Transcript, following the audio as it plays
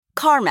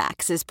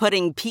CarMax is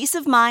putting peace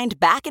of mind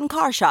back in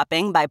car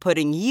shopping by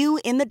putting you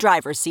in the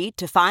driver's seat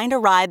to find a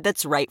ride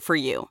that's right for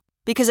you.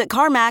 Because at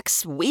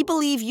CarMax, we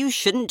believe you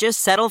shouldn't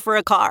just settle for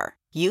a car.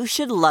 You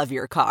should love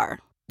your car.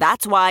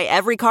 That's why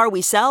every car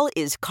we sell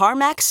is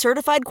CarMax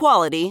certified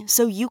quality,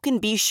 so you can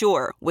be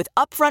sure with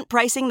upfront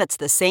pricing that's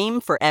the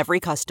same for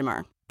every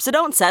customer. So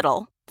don't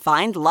settle.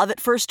 Find love at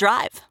first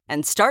drive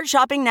and start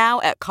shopping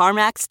now at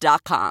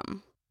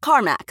CarMax.com.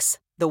 CarMax,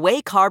 the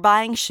way car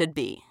buying should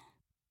be.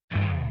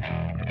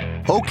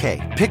 Okay,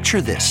 picture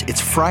this.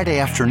 It's Friday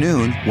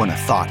afternoon when a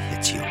thought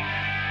hits you.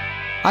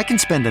 I can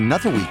spend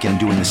another weekend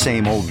doing the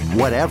same old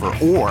whatever,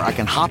 or I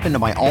can hop into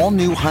my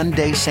all-new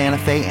Hyundai Santa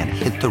Fe and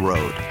hit the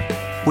road.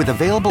 With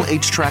available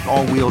H-Track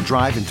all-wheel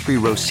drive and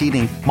 3-row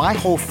seating, my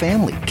whole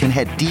family can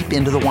head deep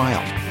into the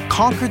wild.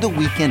 Conquer the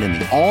weekend in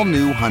the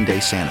all-new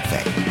Hyundai Santa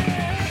Fe.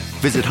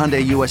 Visit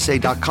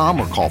HyundaiUSA.com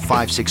or call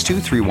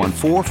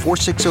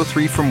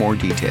 562-314-4603 for more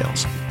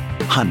details.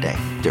 Hyundai,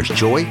 there's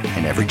joy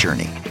in every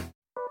journey.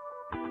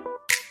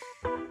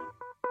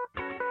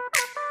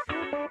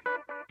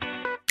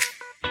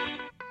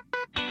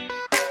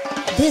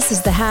 This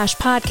is the Hash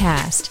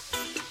Podcast.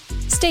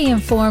 Stay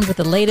informed with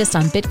the latest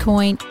on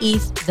Bitcoin,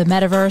 ETH, the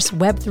metaverse,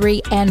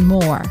 Web3, and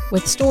more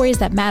with stories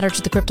that matter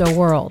to the crypto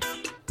world.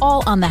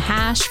 All on the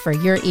Hash for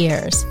your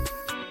ears.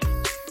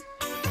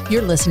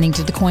 You're listening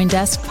to the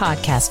CoinDesk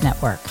Podcast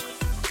Network.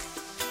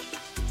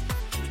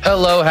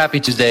 Hello,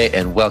 happy Tuesday,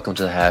 and welcome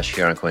to the Hash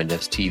here on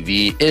CoinDesk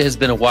TV. It has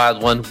been a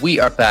wild one. We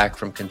are back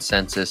from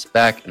Consensus,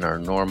 back in our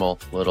normal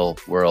little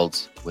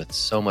worlds with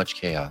so much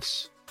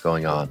chaos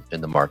going on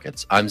in the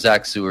markets. I'm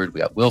Zach Seward.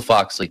 We got Will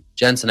Foxley,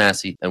 Jen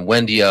Sanasi, and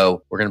Wendy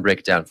O. We're going to break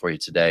it down for you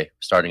today,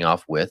 starting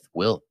off with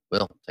Will.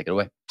 Will, take it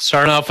away.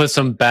 Starting off with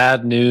some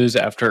bad news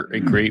after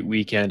a great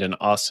weekend in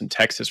Austin,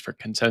 Texas for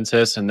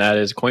Consensus, and that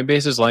is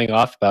Coinbase is laying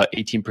off about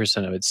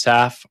 18% of its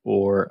staff,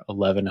 or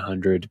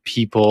 1,100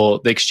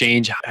 people. The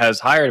exchange has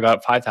hired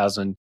about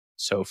 5,000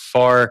 so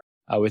far,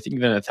 with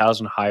even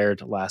 1,000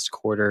 hired last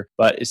quarter,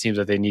 but it seems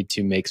that they need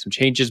to make some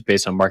changes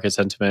based on market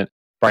sentiment.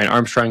 Brian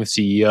Armstrong, the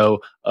CEO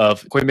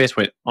of Coinbase,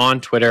 went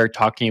on Twitter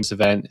talking at this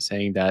event,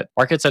 saying that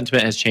market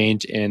sentiment has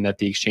changed and that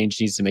the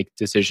exchange needs to make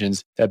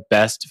decisions that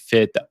best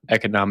fit the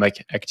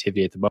economic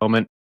activity at the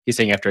moment. He's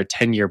saying after a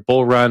 10-year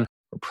bull run,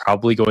 we're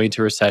probably going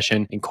into a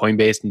recession, and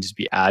Coinbase needs to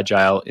be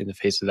agile in the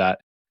face of that.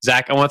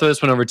 Zach, I want to throw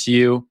this one over to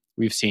you.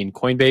 We've seen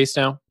Coinbase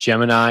now,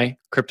 Gemini,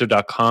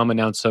 Crypto.com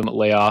announce some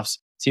layoffs.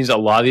 Seems a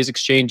lot of these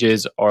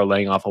exchanges are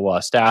laying off a lot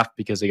of staff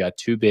because they got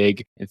too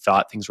big and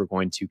thought things were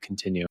going to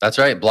continue. That's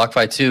right.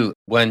 BlockFi too.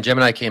 When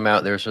Gemini came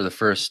out, they were sort of the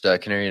first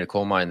canary in a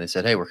coal mine. They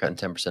said, hey, we're cutting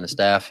 10% of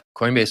staff.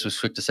 Coinbase was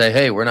quick to say,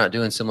 hey, we're not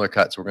doing similar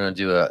cuts. We're going to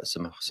do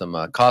some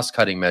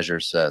cost-cutting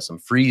measures, some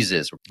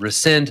freezes,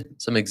 rescind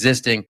some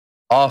existing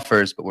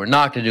offers, but we're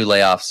not going to do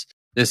layoffs.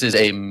 This is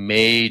a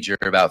major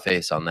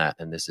about-face on that,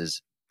 and this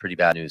is pretty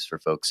bad news for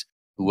folks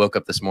who woke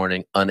up this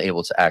morning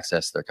unable to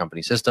access their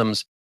company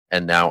systems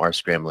and now are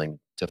scrambling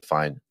to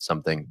find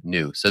something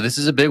new. So this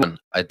is a big one.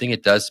 I think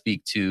it does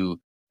speak to,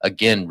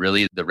 again,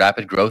 really the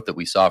rapid growth that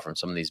we saw from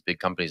some of these big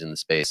companies in the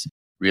space,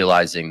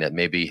 realizing that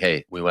maybe,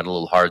 hey, we went a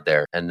little hard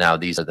there. And now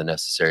these are the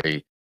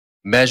necessary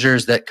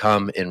measures that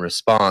come in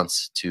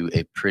response to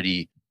a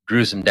pretty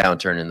gruesome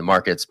downturn in the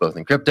markets, both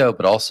in crypto,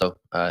 but also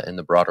in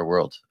the broader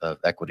world of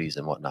equities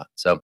and whatnot.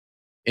 So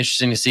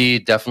interesting to see,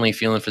 definitely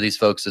feeling for these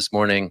folks this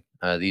morning.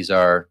 These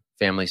are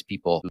families,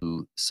 people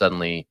who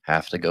suddenly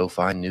have to go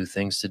find new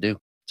things to do.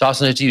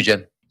 Tossing it to you,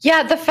 Jen.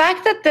 Yeah, the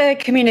fact that the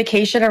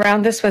communication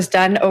around this was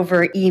done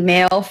over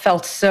email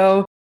felt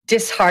so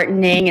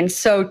disheartening and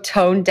so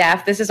tone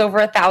deaf. This is over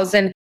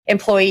 1,000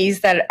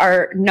 employees that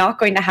are not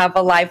going to have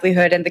a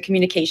livelihood, and the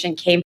communication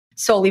came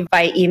solely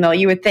by email.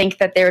 You would think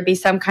that there would be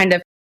some kind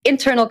of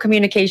internal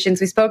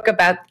communications. We spoke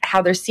about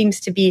how there seems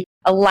to be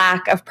a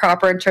lack of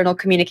proper internal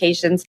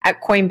communications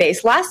at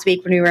Coinbase last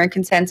week when we were in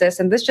Consensus,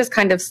 and this just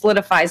kind of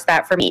solidifies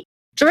that for me.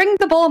 During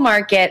the bull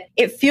market,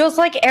 it feels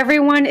like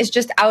everyone is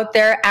just out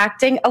there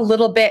acting a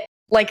little bit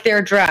like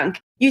they're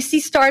drunk. You see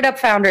startup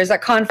founders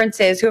at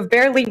conferences who have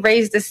barely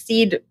raised a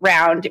seed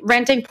round,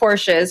 renting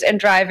Porsches and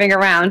driving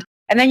around.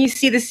 And then you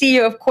see the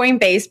CEO of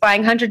Coinbase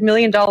buying $100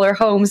 million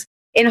homes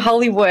in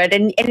Hollywood,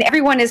 and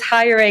everyone is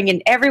hiring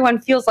and everyone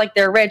feels like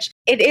they're rich.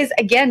 It is,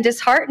 again,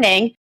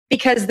 disheartening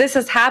because this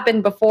has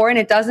happened before, and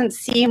it doesn't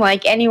seem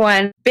like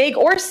anyone, big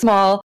or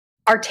small,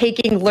 are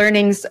taking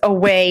learnings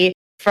away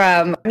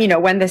from,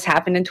 when this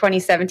happened in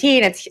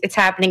 2017. It's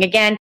happening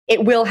again.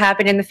 It will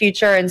happen in the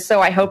future. And so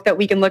I hope that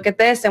we can look at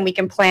this and we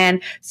can plan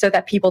so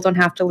that people don't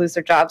have to lose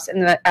their jobs in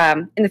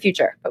the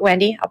future. But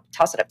Wendy, I'll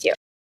toss it up to you.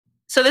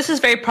 So this is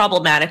very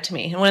problematic to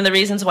me. And one of the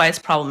reasons why it's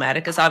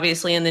problematic is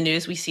obviously in the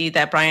news, we see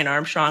that Brian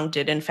Armstrong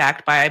did in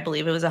fact buy, I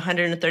believe it was a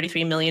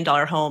 $133 million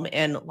home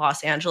in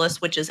Los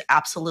Angeles, which is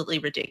absolutely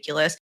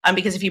ridiculous.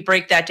 Because if you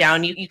break that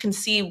down, you can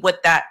see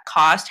what that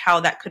cost, how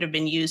that could have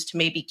been used to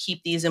maybe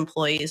keep these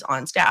employees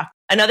on staff.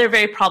 Another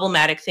very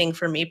problematic thing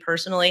for me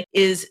personally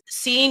is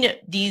seeing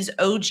these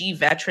OG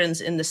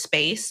veterans in the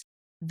space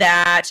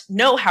that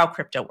know how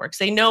crypto works.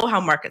 They know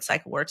how market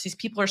cycle works. These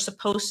people are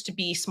supposed to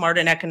be smart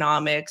in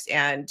economics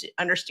and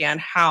understand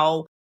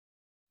how,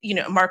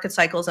 market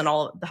cycles and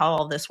how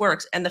all this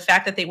works. And the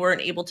fact that they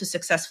weren't able to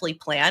successfully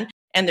plan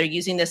and they're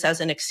using this as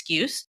an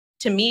excuse,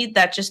 to me,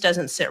 that just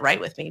doesn't sit right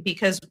with me.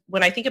 Because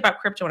when I think about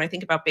crypto, when I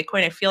think about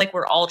Bitcoin, I feel like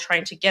we're all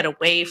trying to get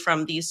away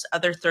from these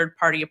other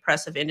third-party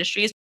oppressive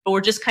industries, but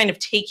we're just kind of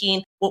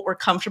taking what we're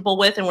comfortable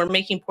with and we're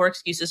making poor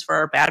excuses for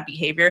our bad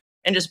behavior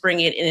and just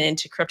bringing it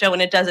into crypto.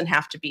 And it doesn't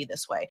have to be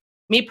this way.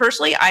 Me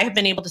personally, I have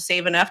been able to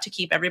save enough to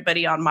keep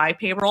everybody on my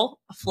payroll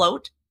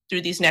afloat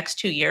through these next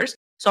 2 years.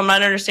 So I'm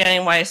not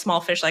understanding why a small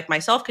fish like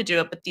myself could do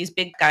it, but these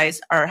big guys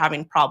are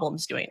having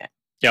problems doing it.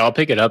 Yeah, I'll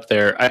pick it up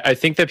there. I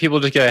think that people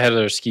just get ahead of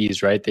their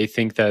skis, right? They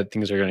think that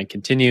things are going to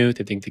continue.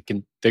 They think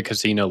the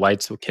casino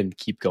lights can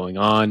keep going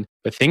on,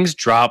 but things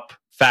drop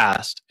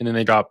fast and then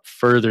they drop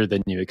further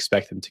than you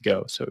expect them to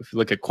go. So if you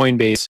look at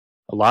Coinbase,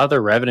 a lot of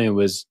their revenue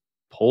was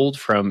pulled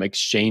from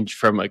exchange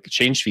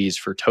fees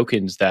for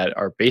tokens that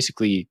are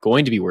basically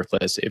going to be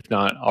worthless, if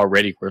not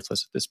already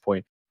worthless at this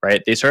point,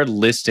 right? They started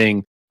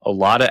listing a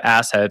lot of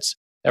assets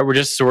that were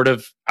just sort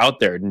of out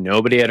there.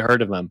 Nobody had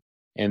heard of them.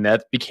 And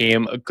that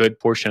became a good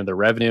portion of the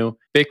revenue.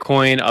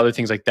 Bitcoin, other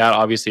things like that,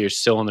 obviously are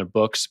still in their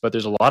books, but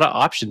there's a lot of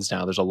options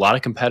now. There's a lot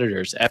of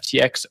competitors.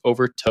 FTX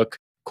overtook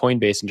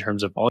Coinbase in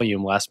terms of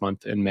volume last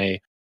month in May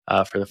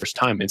for the first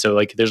time. And so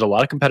there's a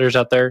lot of competitors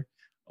out there.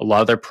 A lot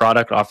of their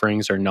product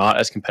offerings are not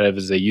as competitive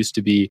as they used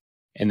to be.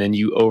 And then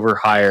you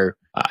overhire.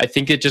 I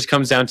think it just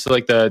comes down to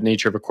the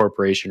nature of a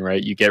corporation,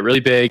 right? You get really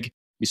big,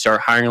 you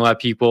start hiring a lot of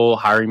people.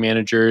 Hiring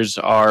managers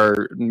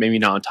are maybe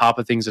not on top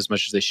of things as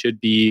much as they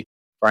should be.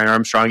 Brian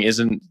Armstrong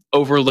isn't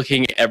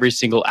overlooking every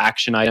single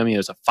action item.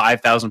 It's a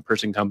 5,000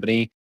 person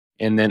company,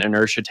 and then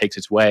inertia takes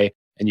its way,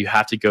 and you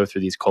have to go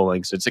through these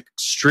cullings. It's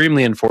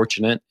extremely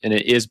unfortunate, and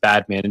it is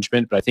bad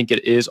management, but I think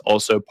it is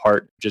also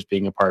just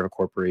being a part of a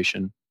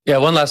corporation. Yeah,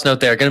 one last note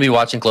there. Going to be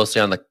watching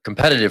closely on the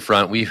competitive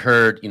front. We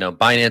heard, Binance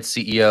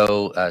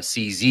CEO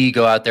CZ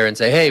go out there and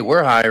say, hey,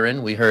 we're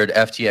hiring. We heard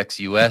FTX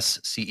US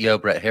CEO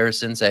Brett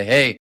Harrison say,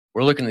 hey,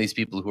 we're looking at these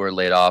people who are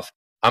laid off.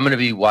 I'm going to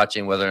be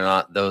watching whether or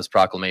not those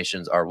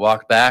proclamations are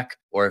walked back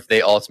or if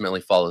they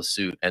ultimately follow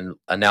suit and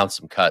announce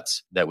some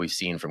cuts that we've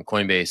seen from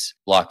Coinbase,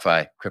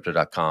 BlockFi,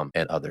 Crypto.com,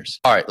 and others.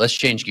 All right, let's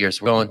change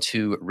gears. We're going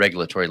to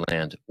regulatory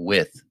land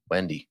with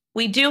Wendy.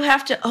 We do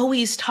have to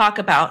always talk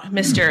about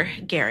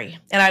Mr. Gary,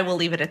 and I will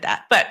leave it at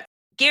that. But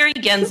Gary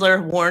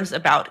Gensler warns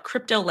about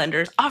crypto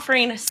lenders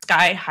offering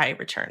sky-high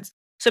returns.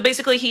 So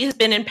basically, he has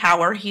been in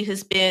power. He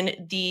has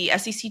been the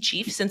SEC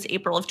chief since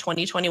April of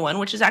 2021,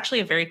 which is actually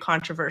a very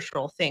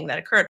controversial thing that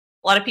occurred.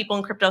 A lot of people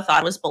in crypto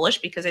thought it was bullish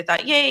because they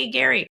thought, yay,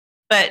 Gary.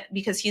 But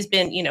because he's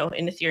been, in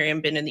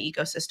Ethereum, been in the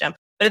ecosystem.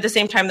 But at the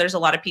same time, there's a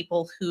lot of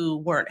people who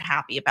weren't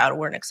happy about it,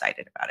 weren't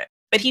excited about it.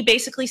 But he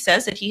basically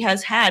says that he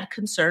has had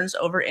concerns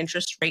over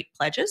interest rate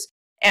pledges.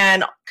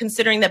 And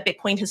considering that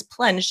Bitcoin has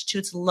plunged to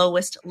its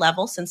lowest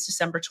level since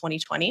December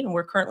 2020, and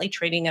we're currently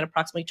trading at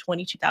approximately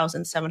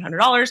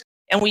 $22,700.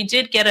 And we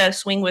did get a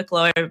swing wick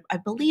low, I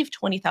believe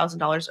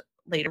 $20,000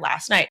 later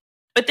last night.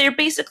 But they're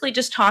basically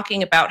just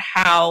talking about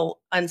how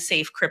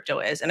unsafe crypto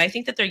is. And I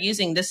think that they're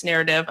using this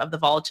narrative of the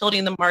volatility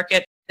in the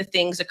market, the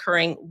things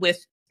occurring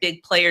with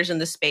big players in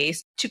the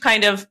space to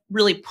kind of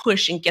really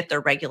push and get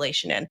their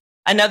regulation in.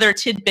 Another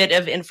tidbit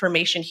of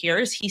information here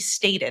is he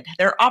stated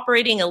they're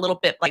operating a little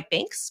bit like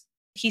banks.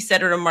 He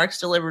said in remarks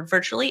delivered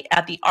virtually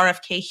at the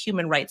RFK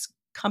Human Rights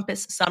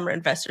Compass Summer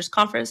Investors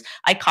Conference,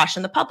 I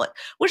caution the public,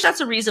 which that's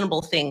a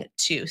reasonable thing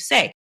to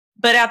say.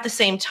 But at the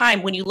same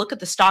time, when you look at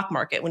the stock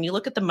market, when you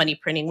look at the money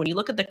printing, when you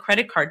look at the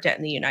credit card debt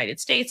in the United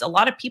States, a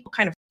lot of people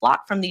kind of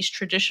flock from these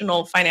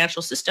traditional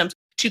financial systems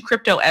to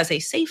crypto as a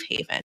safe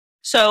haven.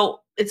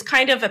 So it's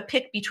kind of a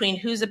pick between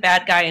who's a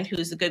bad guy and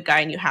who's a good guy,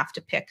 and you have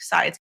to pick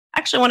sides. I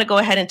actually want to go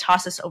ahead and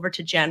toss this over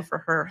to Jen for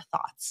her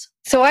thoughts.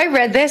 So I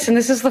read this, and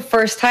this is the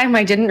first time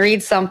I didn't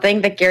read something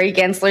that Gary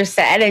Gensler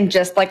said and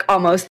just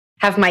almost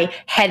have my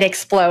head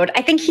explode.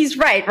 I think he's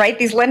right?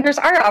 These lenders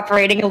are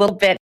operating a little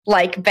bit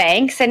like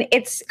banks, and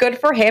it's good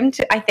for him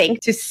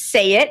to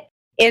say it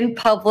in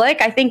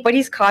public. I think what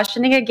he's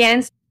cautioning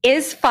against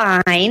is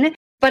fine,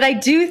 but I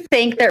do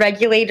think that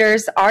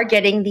regulators are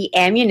getting the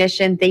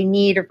ammunition they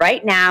need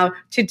right now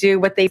to do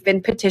what they've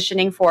been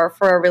petitioning for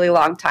a really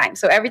long time.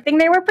 So everything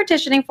they were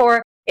petitioning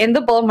for in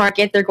the bull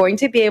market, they're going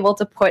to be able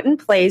to put in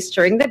place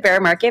during the bear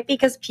market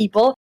because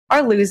people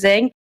are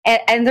losing.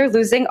 And they're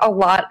losing a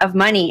lot of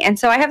money. And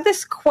so I have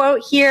this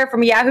quote here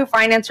from a Yahoo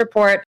Finance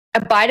report.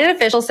 A Biden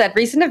official said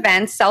recent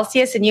events,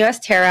 Celsius and US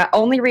Terra,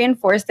 only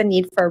reinforce the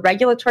need for a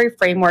regulatory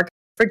framework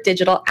for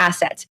digital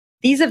assets.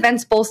 These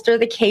events bolster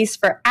the case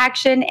for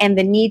action and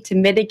the need to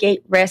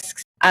mitigate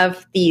risks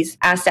of these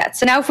assets.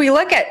 So now if we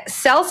look at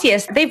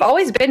Celsius, they've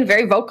always been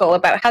very vocal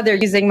about how they're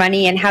using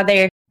money and how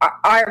they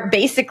are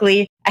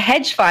basically a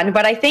hedge fund.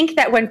 But I think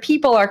that when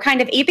people are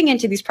kind of aping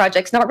into these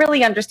projects, not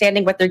really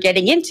understanding what they're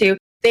getting into,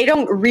 they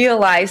don't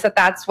realize that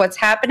that's what's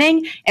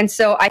happening. And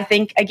so I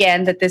think,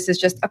 again, that this is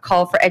just a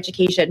call for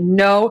education.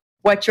 Know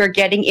what you're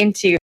getting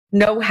into.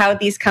 know how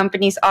these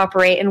companies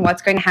operate and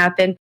what's going to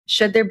happen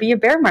should there be a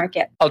bear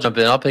market. I'll jump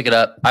in. I'll pick it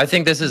up. I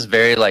think this is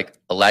very like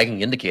a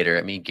lagging indicator.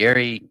 I mean,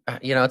 Gary,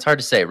 it's hard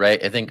to say,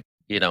 right? I think,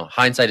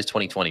 hindsight is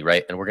 2020,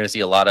 right? And we're going to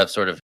see a lot of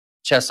sort of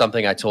chest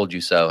something I told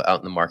you so out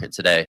in the market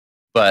today.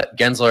 But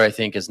Gensler, I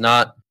think, is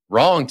not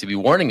wrong to be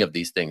warning of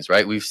these things,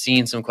 right? We've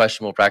seen some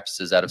questionable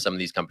practices out of some of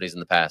these companies in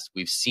the past.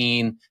 We've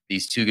seen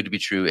these too good to be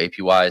true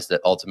APYs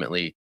that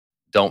ultimately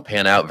don't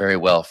pan out very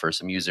well for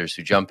some users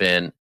who jump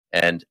in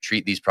and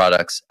treat these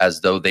products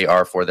as though they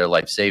are for their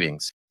life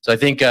savings. So I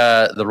think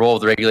the role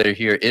of the regulator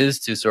here is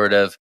to sort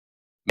of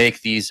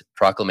make these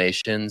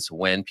proclamations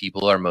when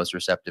people are most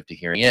receptive to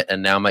hearing it.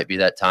 And now might be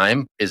that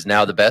time. Is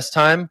now the best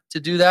time to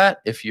do that?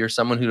 If you're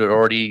someone who had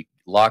already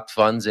locked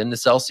funds into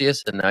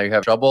Celsius and now you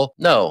have trouble?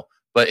 No.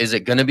 But is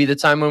it going to be the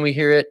time when we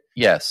hear it?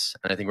 Yes.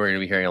 And I think we're going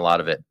to be hearing a lot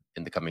of it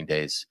in the coming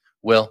days.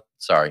 Will,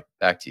 sorry,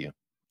 back to you.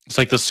 It's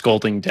like the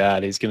scolding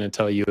dad. He's going to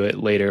tell you it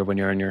later when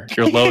you're on your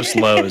lowest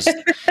lows.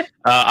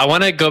 I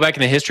want to go back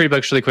in the history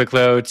books really quick,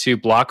 though, to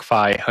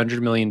BlockFi, $100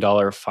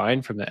 million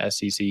fine from the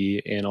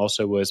SEC, and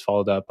also was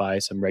followed up by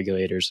some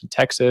regulators in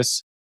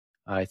Texas,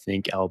 I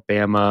think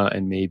Alabama,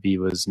 and maybe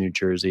was New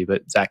Jersey,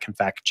 but Zach can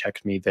fact check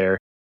me there.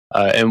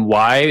 And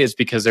why is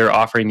because they're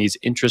offering these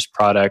interest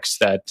products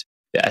that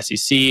the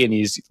SEC and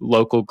these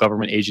local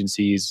government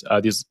agencies,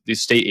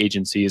 these state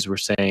agencies were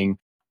saying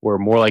were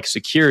more like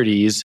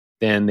securities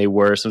than they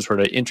were some sort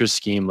of interest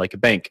scheme like a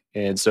bank.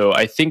 And so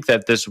I think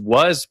that this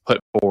was put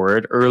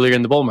forward earlier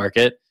in the bull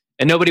market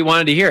and nobody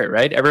wanted to hear it,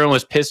 right? Everyone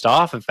was pissed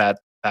off of that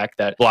fact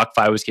that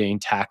BlockFi was getting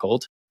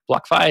tackled.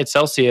 BlockFi at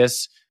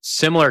Celsius,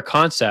 similar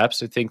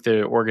concepts. I think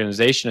the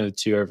organization of the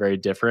two are very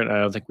different. I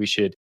don't think we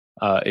should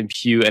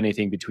impute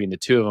anything between the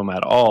two of them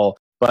at all,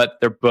 but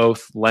they're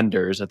both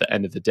lenders at the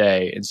end of the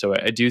day. And so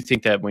I do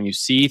think that when you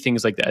see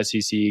things like the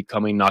SEC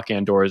coming knocking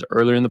on doors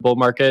earlier in the bull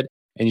market,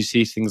 and you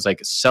see things like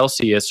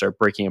Celsius are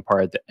breaking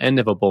apart at the end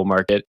of a bull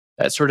market,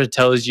 that sort of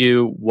tells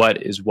you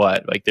what is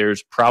what. Like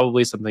there's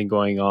probably something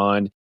going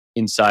on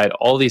inside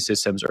all these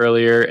systems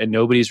earlier, and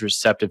nobody's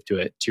receptive to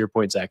it. To your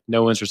point, Zach,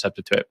 no one's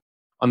receptive to it.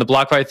 On the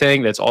BlockFi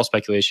thing, that's all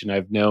speculation. I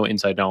have no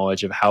inside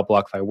knowledge of how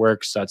BlockFi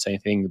works, not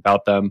saying anything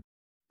about them.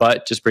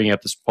 But just bringing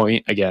up this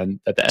point again,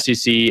 that the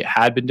SEC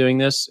had been doing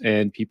this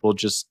and people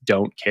just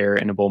don't care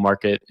in a bull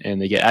market and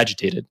they get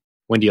agitated.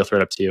 Wendy, I'll throw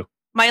it up to you.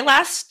 My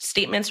last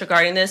statements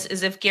regarding this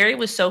is if Gary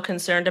was so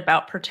concerned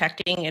about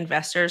protecting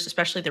investors,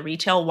 especially the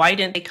retail, why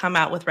didn't they come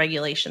out with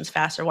regulations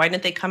faster? Why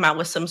didn't they come out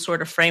with some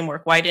sort of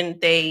framework? Why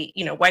didn't they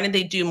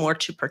do more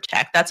to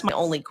protect? That's my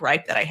only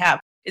gripe that I have.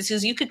 Is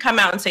because you could come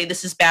out and say,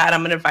 this is bad,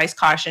 I'm going to advise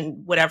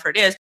caution, whatever it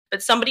is.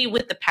 But somebody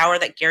with the power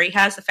that Gary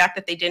has, the fact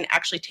that they didn't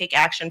actually take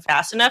action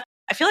fast enough,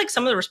 I feel like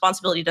some of the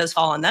responsibility does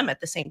fall on them at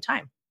the same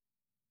time.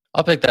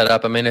 I'll pick that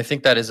up. I mean, I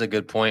think that is a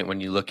good point when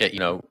you look at,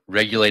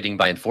 regulating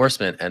by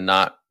enforcement and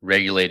not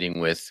regulating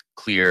with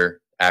clear,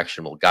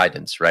 actionable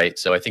guidance, right?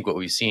 So I think what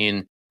we've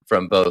seen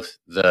from both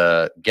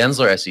the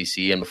Gensler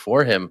SEC and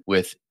before him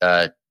with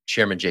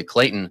Chairman Jay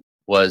Clayton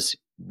was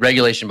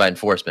regulation by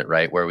enforcement,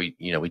 right? Where we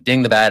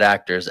ding the bad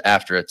actors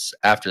after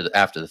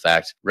the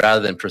fact,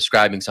 rather than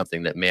prescribing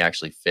something that may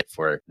actually fit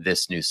for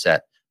this new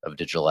set of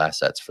digital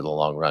assets for the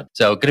long run.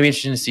 So going to be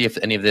interesting to see if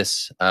any of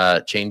this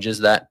changes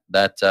that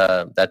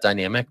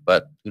dynamic,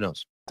 but who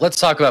knows? Let's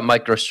talk about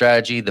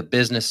MicroStrategy, the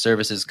business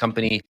services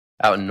company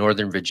out in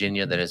Northern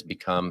Virginia that has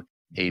become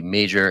a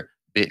major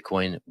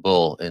Bitcoin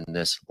bull in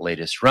this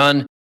latest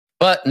run.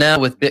 But now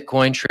with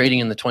Bitcoin trading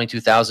in the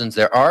 22,000s,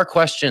 there are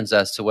questions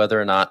as to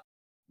whether or not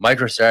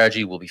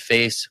MicroStrategy will be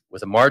faced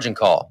with a margin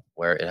call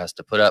where it has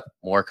to put up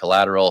more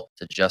collateral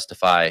to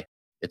justify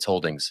its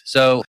holdings.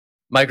 So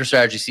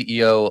MicroStrategy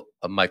CEO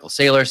Michael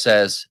Saylor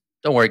says,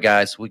 don't worry,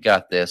 guys, we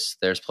got this.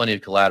 There's plenty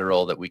of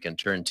collateral that we can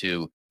turn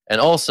to. And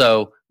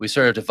also, we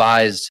sort of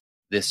devised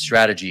this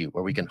strategy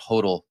where we can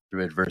hodl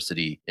through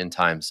adversity in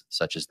times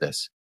such as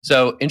this.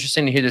 So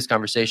interesting to hear these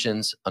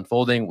conversations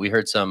unfolding. We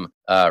heard some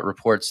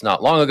reports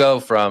not long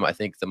ago from, I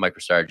think, the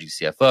MicroStrategy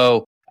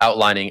CFO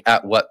outlining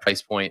at what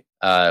price point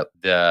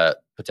the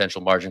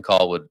potential margin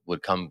call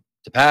would come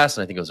to pass.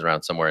 And I think it was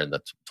around somewhere in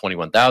the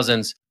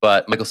 21,000s.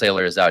 But Michael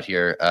Saylor is out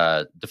here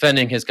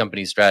defending his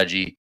company's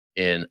strategy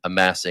in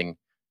amassing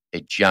a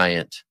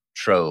giant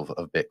trove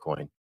of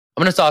Bitcoin.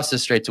 I'm going to toss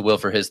this straight to Will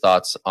for his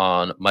thoughts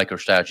on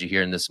MicroStrategy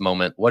here in this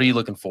moment. What are you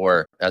looking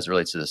for as it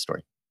relates to this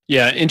story?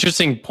 Yeah,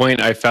 interesting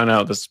point I found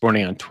out this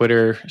morning on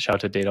Twitter. Shout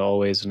out to Data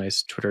Always, a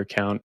nice Twitter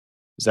account.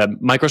 Is that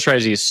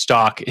MicroStrategy's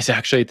stock is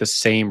actually at the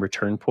same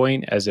return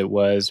point as it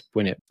was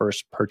when it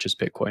first purchased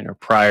Bitcoin, or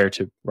prior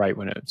to right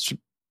when it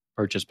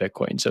purchased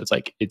Bitcoin. So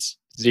it's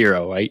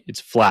zero, right?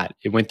 It's flat.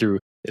 It went through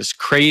this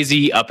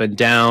crazy up and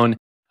down.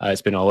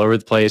 It's been all over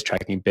the place,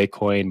 tracking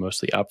Bitcoin,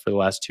 mostly up for the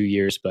last 2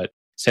 years. But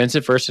since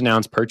it first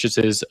announced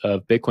purchases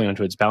of Bitcoin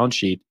onto its balance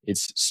sheet,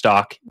 its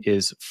stock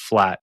is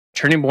flat.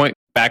 Turning point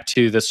back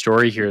to the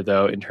story here,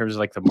 though, in terms of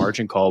like the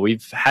margin call,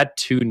 we've had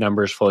two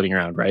numbers floating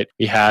around, right?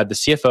 We had the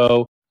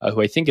CFO,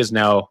 who I think is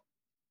now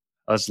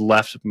has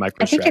left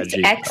MicroStrategy.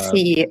 I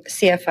think it's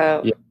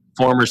ex-CFO.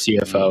 Former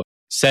CFO,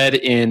 said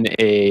in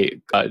a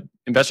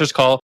investors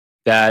call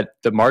that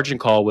the margin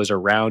call was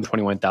around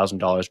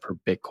 $21,000 per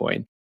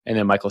Bitcoin. And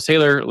then Michael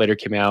Saylor later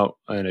came out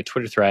on a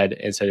Twitter thread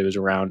and said it was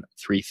around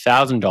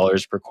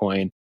 $3,000 per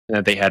coin, and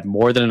that they had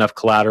more than enough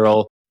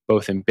collateral,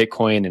 both in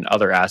Bitcoin and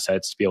other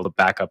assets, to be able to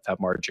back up that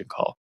margin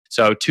call.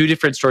 So 2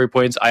 different story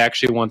points. I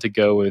actually want to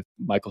go with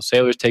Michael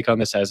Saylor's take on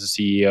this as a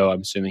CEO.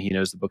 I'm assuming he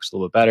knows the books a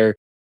little bit better.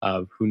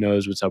 Who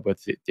knows what's up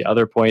with the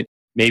other point?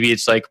 Maybe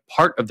it's like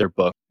part of their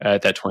book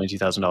at that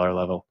 $22,000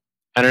 level.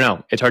 I don't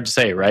know. It's hard to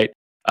say, right?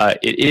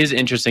 It is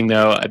interesting,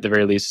 though, at the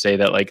very least, to say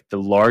that like the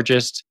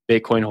largest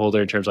Bitcoin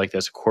holder in terms of like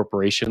this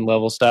corporation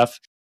level stuff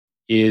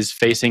is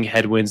facing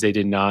headwinds they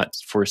did not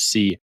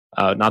foresee.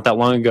 Not that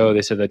long ago,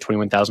 they said that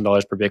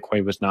 $21,000 per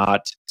Bitcoin was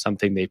not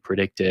something they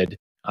predicted.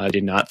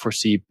 Did not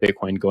foresee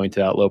Bitcoin going to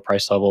that low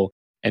price level.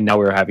 And now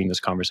we're having this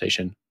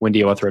conversation.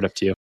 Wendy, I want to throw it up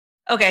to you.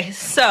 Okay,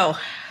 so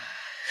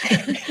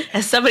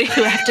as somebody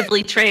who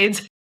actively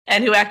trades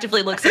and who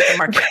actively looks at the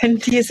market.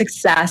 Wendy is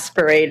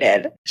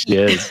exasperated. She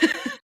is.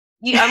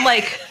 I'm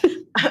like,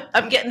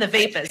 I'm getting the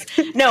vapors.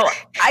 No,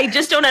 I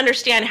just don't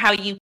understand how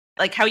you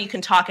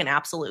can talk in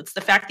absolutes.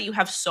 The fact that you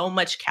have so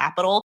much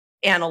capital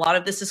and a lot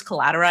of this is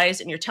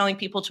collateralized and you're telling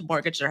people to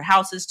mortgage their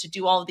houses, to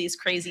do all of these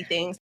crazy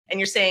things. And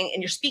you're saying,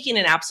 and you're speaking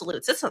in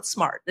absolutes. That's not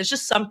smart. That's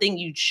just something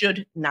you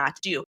should not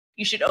do.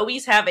 You should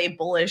always have a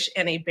bullish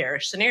and a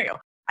bearish scenario.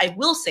 I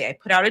will say, I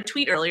put out a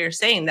tweet earlier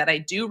saying that I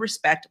do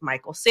respect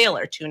Michael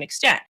Saylor to an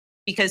extent,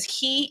 because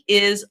he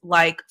is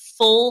like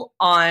full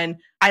on,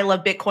 I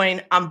love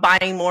Bitcoin. I'm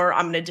buying more.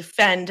 I'm going to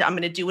defend. I'm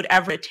going to do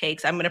whatever it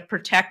takes. I'm going to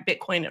protect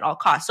Bitcoin at all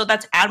costs. So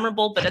that's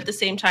admirable. But at the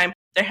same time,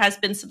 there has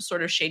been some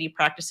sort of shady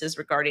practices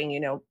regarding,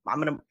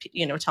 I'm going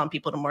to, telling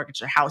people to mortgage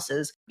their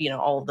houses,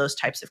 all of those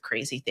types of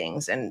crazy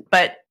things.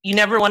 But you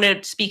never want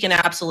to speak in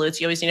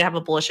absolutes. You always need to have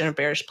a bullish and a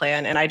bearish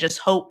plan. And I just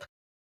hope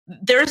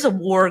there's a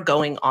war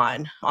going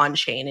on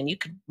chain, and you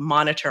could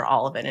monitor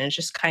all of it. And it's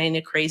just kind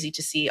of crazy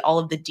to see all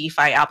of the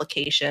DeFi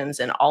applications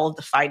and all of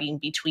the fighting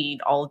between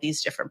all of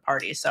these different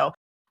parties. So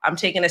I'm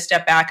taking a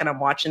step back and I'm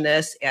watching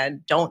this,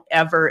 and don't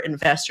ever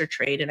invest or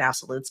trade in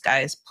absolutes,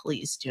 guys.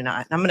 Please do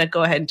not. And I'm going to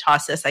go ahead and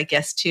toss this, I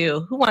guess,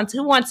 to who wants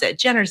it?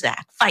 Jen or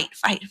Zach? Fight.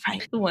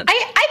 Who wants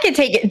it? I can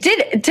take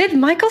it. Did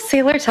Michael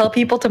Saylor tell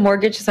people to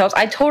mortgage his house?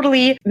 I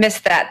totally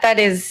missed that. That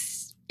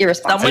is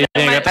irresponsible.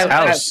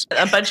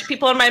 A bunch of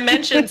people in my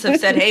mentions have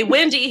said, hey,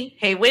 Wendy,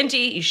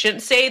 you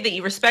shouldn't say that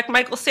you respect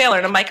Michael Saylor.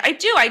 And I'm like, I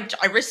do. I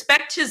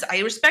respect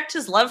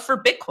his love for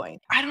Bitcoin.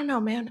 I don't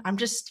know, man. I'm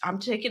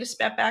taking a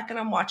step back and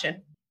I'm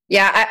watching.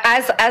 Yeah,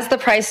 as the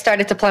price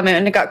started to plummet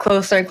and it got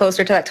closer and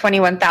closer to that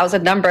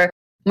 21,000 number,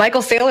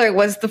 Michael Saylor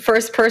was the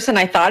first person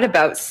I thought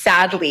about,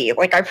 sadly.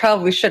 Like, I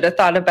probably should have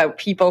thought about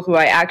people who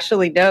I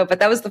actually know,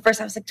 but that was the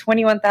first. I was like,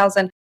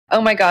 21,000.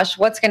 Oh my gosh,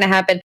 what's going to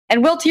happen?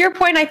 And Will, to your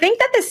point, I think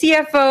that the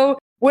CFO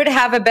would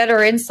have a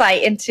better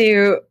insight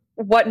into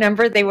what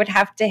number they would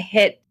have to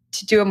hit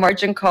to do a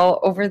margin call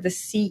over the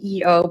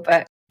CEO,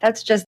 but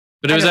that's just...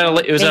 But it was at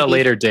a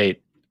later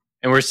date.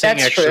 And we're seeing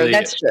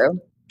That's true.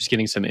 Just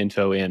getting some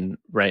info in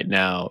right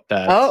now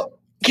that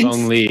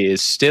Phong Le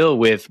is still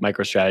with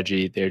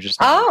MicroStrategy. They're just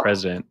not the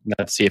president, not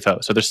the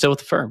CFO. So they're still with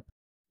the firm.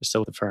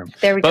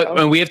 There we go.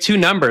 But we have 2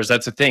 numbers.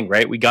 That's the thing,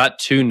 right? We got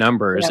 2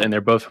 numbers, and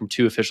they're both from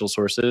 2 official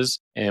sources,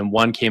 and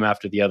one came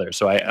after the other.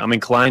 So I'm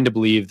inclined to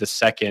believe the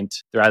second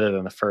rather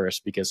than the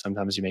first, because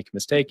sometimes you make a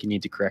mistake, you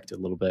need to correct it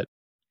a little bit.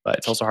 But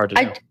it's also hard to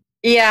know.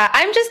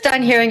 I'm just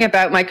done hearing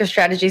about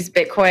MicroStrategy's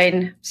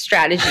Bitcoin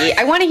strategy.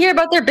 I want to hear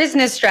about their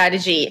business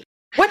strategy.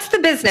 What's the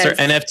business? It's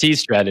their NFT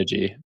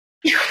strategy.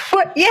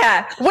 What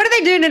are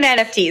they doing in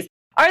NFTs?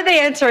 Are they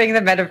entering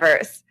the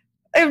metaverse?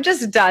 I'm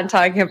just done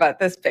talking about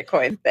this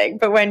Bitcoin thing.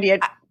 But Wendy,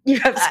 you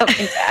have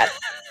something to add.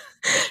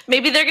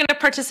 Maybe they're going to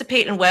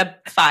participate in Web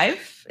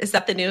 5. Is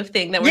that the new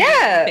thing that we're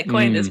doing?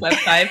 Bitcoin is Web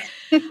 5.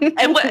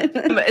 And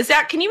what is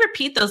that? Can you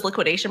repeat those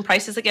liquidation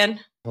prices again?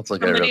 Let's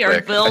look at it real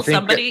quick. Will,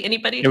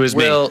 anybody? It was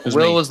Will. Me.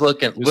 Will was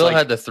looking. Will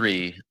had the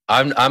 3.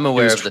 I'm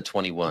aware of the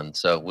 21.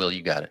 So Will,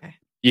 you got it. Okay.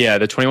 Yeah,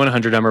 the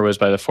 2100 number was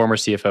by the former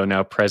CFO,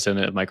 now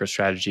president of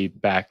MicroStrategy,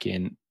 back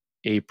in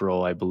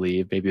April, I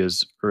believe. Maybe it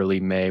was early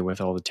May with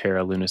all the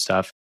Terra Luna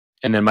stuff.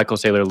 And then Michael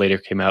Saylor later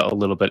came out a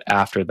little bit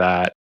after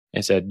that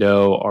and said,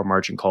 no, our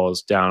margin call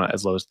is down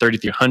as low as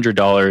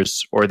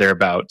 $3,300 or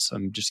thereabouts.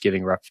 I'm just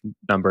giving a rough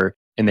number.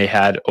 And they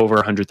had over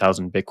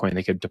 100,000 Bitcoin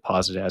they could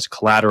deposit as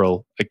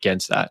collateral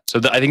against that.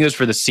 So I think it was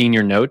for the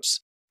senior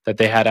notes that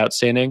they had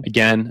outstanding.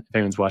 Again, if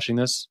anyone's watching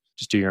this,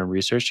 just do your own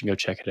research and go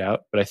check it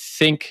out. But I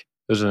think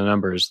those are the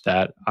numbers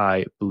that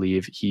I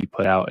believe he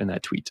put out in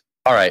that tweet.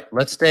 All right,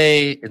 let's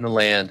stay in the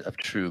land of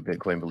true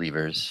Bitcoin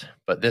believers,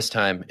 but this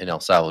time in El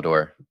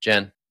Salvador.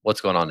 Jen,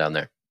 what's going on down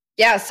there?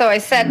 Yeah, so I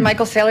said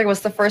Michael Saylor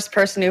was the first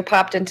person who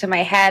popped into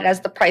my head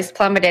as the price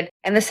plummeted.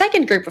 And the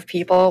second group of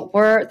people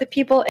were the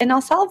people in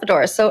El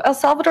Salvador. So El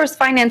Salvador's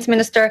finance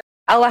minister,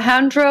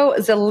 Alejandro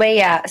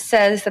Zelaya,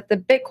 says that the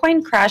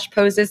Bitcoin crash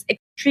poses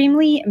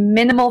extremely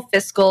minimal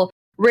fiscal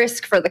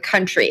risk for the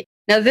country.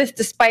 Now, this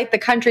despite the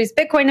country's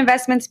Bitcoin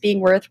investments being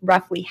worth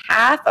roughly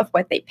half of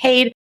what they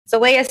paid.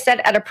 Zelaya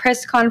said at a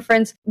press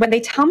conference, when they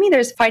tell me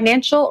there's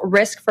financial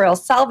risk for El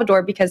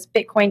Salvador because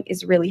Bitcoin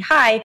is really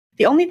high,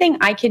 the only thing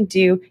I can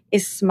do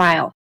is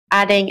smile,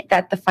 adding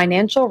that the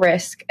financial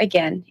risk,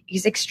 again,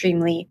 is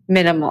extremely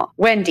minimal.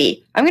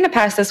 Wendy, I'm going to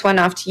pass this one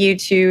off to you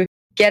to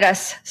get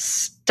us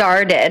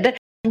started.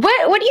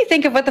 What do you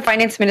think of what the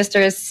finance minister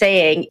is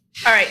saying?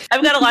 All right.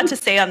 I've got a lot to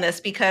say on this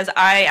because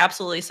I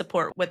absolutely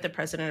support what the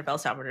president of El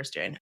Salvador is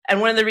doing.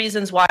 And one of the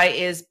reasons why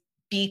is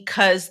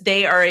because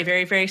they are a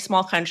very, very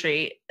small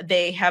country.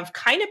 They have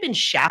kind of been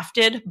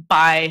shafted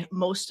by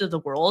most of the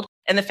world.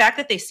 And the fact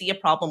that they see a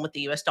problem with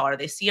the US dollar,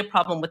 they see a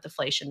problem with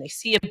inflation, they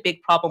see a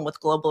big problem with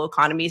global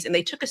economies, and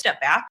they took a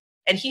step back.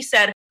 And he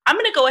said, I'm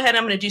going to go ahead and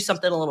I'm going to do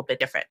something a little bit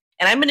different.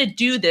 And I'm going to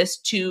do this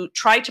to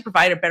try to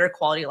provide a better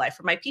quality of life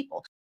for my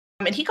people.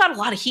 And he got a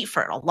lot of heat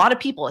for it, a lot of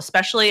people,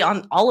 especially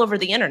on all over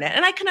the internet.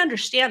 And I can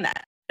understand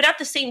that. But at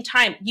the same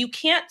time, you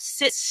can't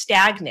sit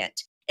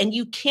stagnant and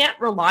you can't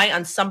rely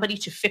on somebody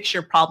to fix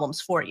your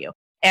problems for you.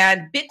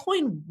 And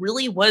Bitcoin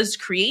really was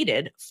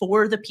created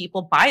for the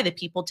people, by the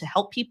people, to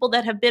help people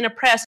that have been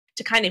oppressed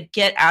to kind of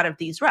get out of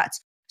these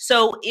ruts.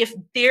 So if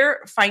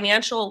their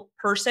financial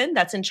person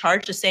that's in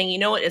charge is saying, you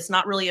know what, it's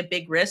not really a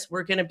big risk,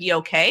 we're going to be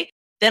okay,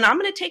 then I'm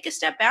going to take a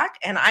step back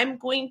and I'm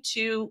going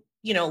to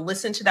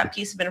listen to that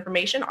piece of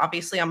information.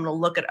 Obviously, I'm going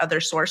to look at other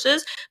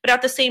sources. But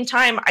at the same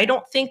time, I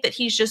don't think that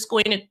he's just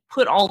going to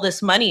put all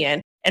this money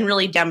in and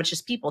really damage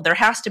his people. There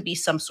has to be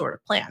some sort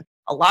of plan.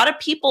 A lot of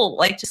people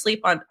like to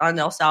sleep on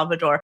El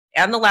Salvador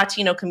and the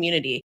Latino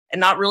community and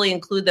not really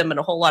include them in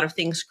a whole lot of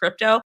things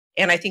crypto.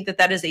 And I think that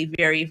that is a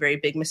very, very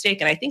big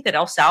mistake. And I think that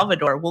El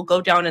Salvador will go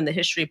down in the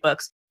history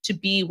books to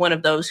be one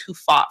of those who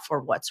fought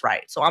for what's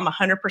right. So I'm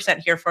 100%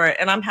 here for it.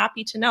 And I'm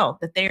happy to know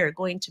that they are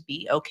going to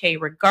be okay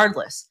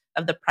regardless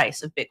of the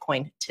price of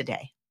Bitcoin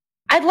today.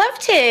 I'd love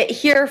to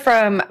hear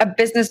from a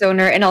business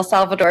owner in El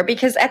Salvador,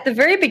 because at the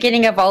very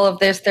beginning of all of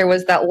this, there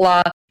was that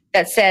law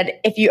that said,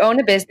 if you own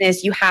a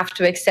business, you have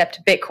to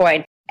accept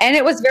Bitcoin. And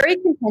it was very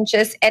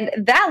contentious. And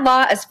that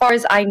law, as far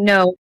as I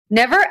know,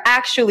 never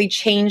actually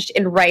changed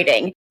in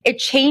writing. It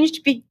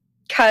changed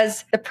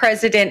because the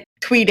president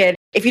tweeted,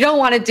 if you don't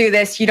want to do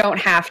this, you don't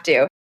have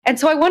to. And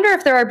so I wonder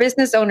if there are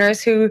business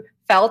owners who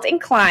felt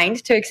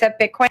inclined to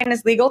accept Bitcoin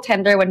as legal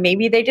tender when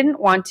maybe they didn't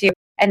want to.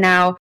 And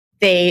now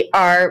they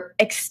are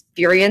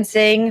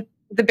experiencing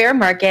the bear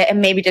market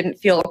and maybe didn't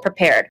feel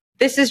prepared.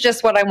 This is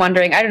just what I'm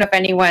wondering. I don't know if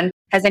anyone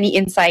has any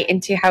insight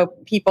into how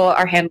people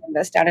are handling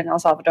this down in El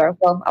Salvador.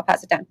 Well, I'll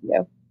pass it down to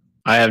you.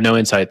 I have no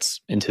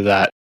insights into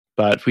that,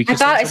 but we could. I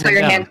thought I saw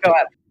your hand go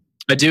up.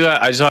 I do.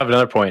 I just have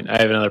another point. I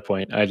have another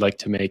point I'd like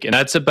to make, and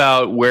that's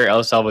about where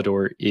El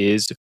Salvador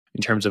is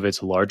in terms of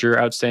its larger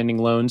outstanding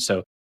loans.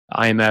 So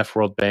IMF,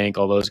 World Bank,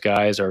 all those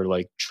guys are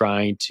like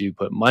trying to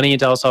put money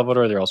into El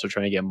Salvador. They're also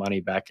trying to get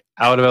money back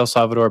out of El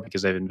Salvador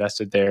because they've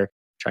invested there,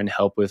 trying to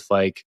help with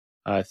like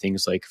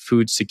things like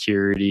food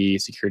security,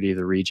 security of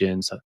the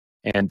regions.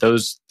 And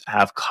those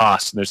have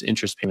costs and there's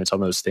interest payments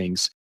on those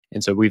things.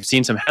 And so we've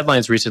seen some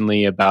headlines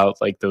recently about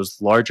like those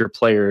larger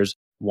players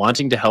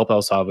wanting to help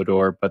El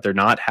Salvador, but they're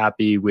not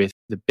happy with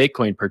the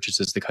Bitcoin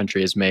purchases the country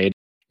has made.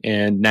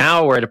 And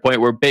now we're at a point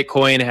where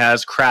Bitcoin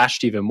has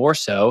crashed even more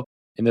so.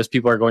 And those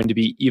people are going to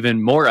be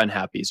even more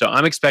unhappy. So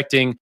I'm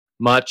expecting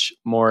much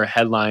more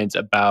headlines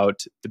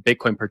about the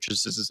Bitcoin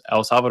purchases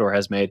El Salvador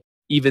has made,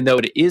 even though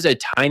it is a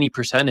tiny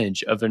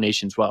percentage of their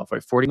nation's wealth.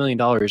 Right? $40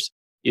 million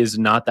is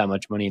not that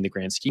much money in the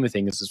grand scheme of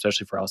things,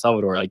 especially for El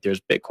Salvador. Like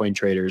there's Bitcoin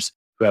traders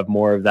who have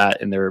more of that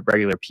in their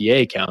regular PA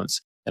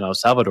accounts than El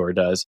Salvador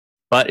does.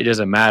 But it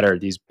doesn't matter.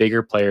 These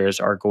bigger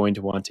players are going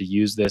to want to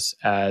use this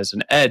as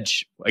an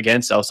edge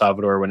against El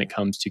Salvador when it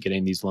comes to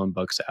getting these loan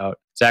books out.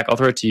 Zach, I'll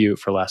throw it to you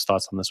for last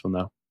thoughts on this one,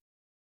 though.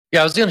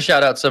 Yeah, I was going to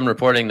shout out some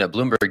reporting that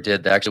Bloomberg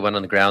did. They actually went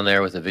on the ground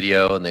there with a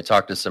video and they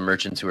talked to some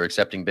merchants who were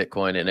accepting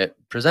Bitcoin, and it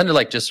presented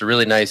like just a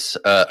really nice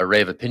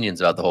array of opinions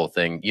about the whole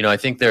thing. I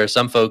think there are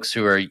some folks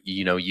who are,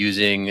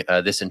 using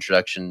this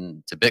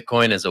introduction to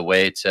Bitcoin as a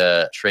way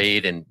to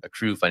trade and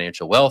accrue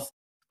financial wealth.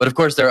 But of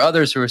course, there are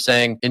others who are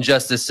saying, in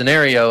just this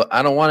scenario,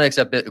 I don't want to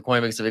accept Bitcoin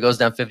because if it goes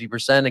down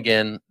 50%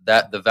 again,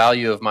 that the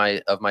value of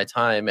my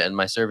time and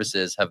my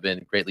services have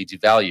been greatly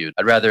devalued.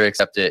 I'd rather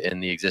accept it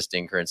in the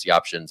existing currency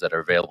options that are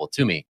available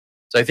to me.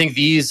 So I think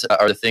these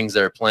are the things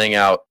that are playing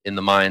out in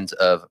the minds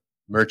of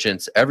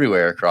merchants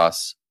everywhere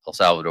across El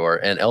Salvador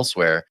and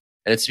elsewhere.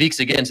 And it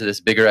speaks again to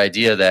this bigger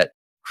idea that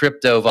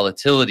crypto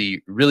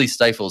volatility really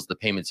stifles the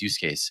payments use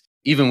case.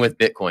 Even with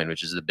Bitcoin,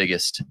 which is the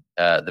biggest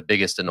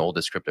and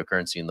oldest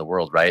cryptocurrency in the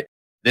world, right?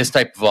 This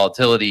type of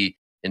volatility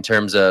in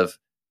terms of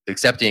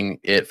accepting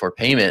it for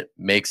payment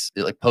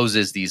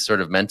poses these sort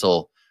of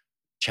mental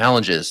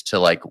challenges to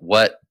like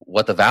what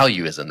the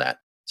value is in that.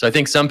 So I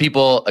think some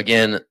people,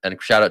 again,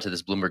 and shout out to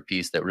this Bloomberg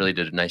piece that really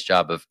did a nice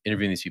job of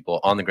interviewing these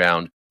people on the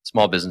ground,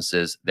 small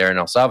businesses there in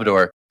El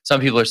Salvador. Some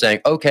people are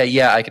saying, okay,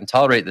 yeah, I can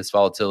tolerate this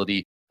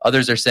volatility.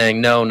 Others are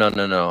saying, no,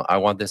 I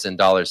want this in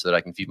dollars so that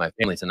I can feed my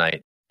family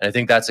tonight. And I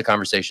think that's a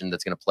conversation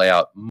that's going to play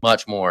out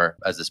much more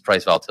as this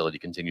price volatility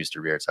continues to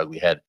rear its ugly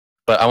head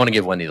But I want to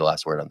give Wendy the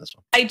last word on this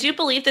one. I do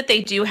believe that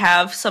they do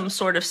have some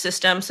sort of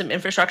system, some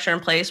infrastructure in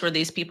place where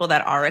these people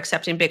that are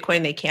accepting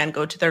Bitcoin, they can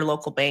go to their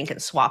local bank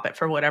and swap it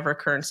for whatever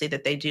currency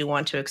that they do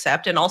want to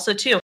accept. And also,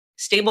 too,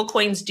 stable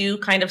coins do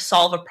kind of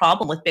solve a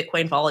problem with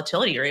Bitcoin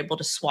volatility. You're able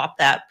to swap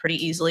that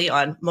pretty easily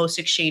on most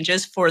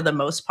exchanges for the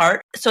most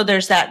part. So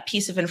there's that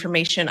piece of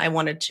information I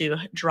wanted to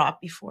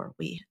drop before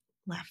we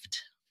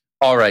left.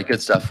 All right,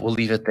 good stuff. We'll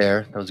leave it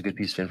there. That was a good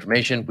piece of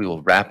information. We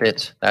will wrap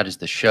it. That is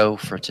the show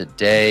for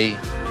today.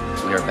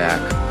 We are back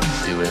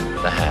doing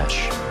the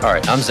hash. All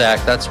right, I'm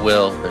Zach. That's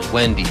Will. There's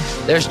Wendy.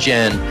 There's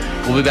Jen.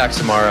 We'll be back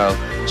tomorrow.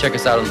 Check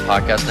us out on the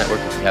podcast network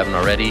if you haven't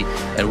already.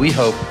 And we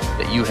hope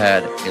that you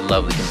had a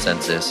lovely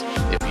consensus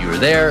if you were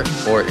there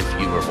or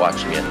if you were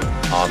watching it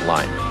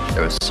online.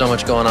 There was so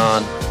much going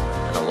on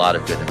and a lot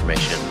of good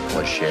information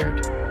was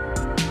shared.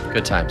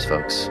 Good times,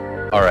 folks.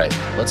 All right,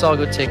 let's all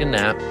go take a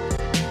nap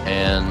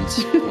and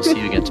we'll see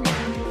you again tomorrow.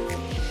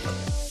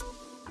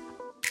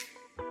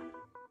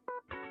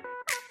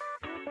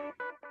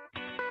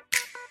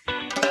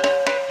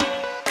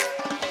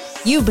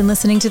 You've been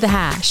listening to The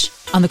Hash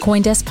on the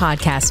CoinDesk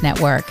Podcast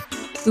Network.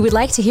 We would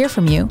like to hear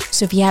from you,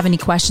 so if you have any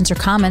questions or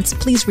comments,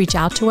 please reach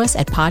out to us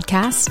at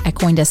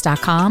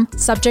podcasts@coindesk.com,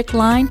 subject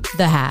line,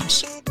 The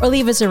Hash, or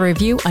leave us a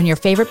review on your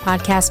favorite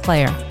podcast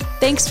player.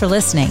 Thanks for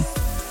listening.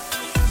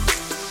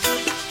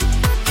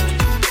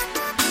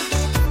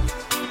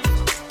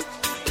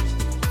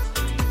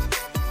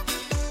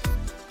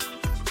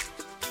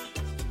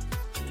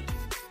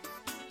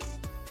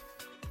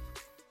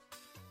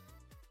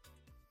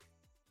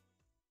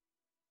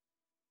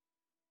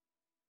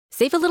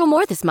 Save a little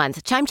more this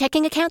month. Chime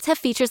checking accounts have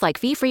features like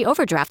fee-free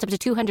overdraft up to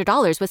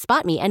 $200 with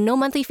SpotMe and no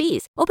monthly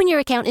fees. Open your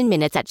account in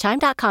minutes at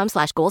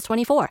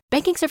chime.com/goals24.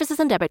 Banking services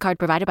and debit card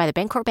provided by the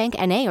Bancorp Bank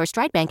N.A. or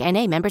Stride Bank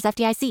N.A. members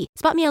FDIC.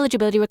 SpotMe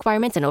eligibility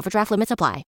requirements and overdraft limits apply.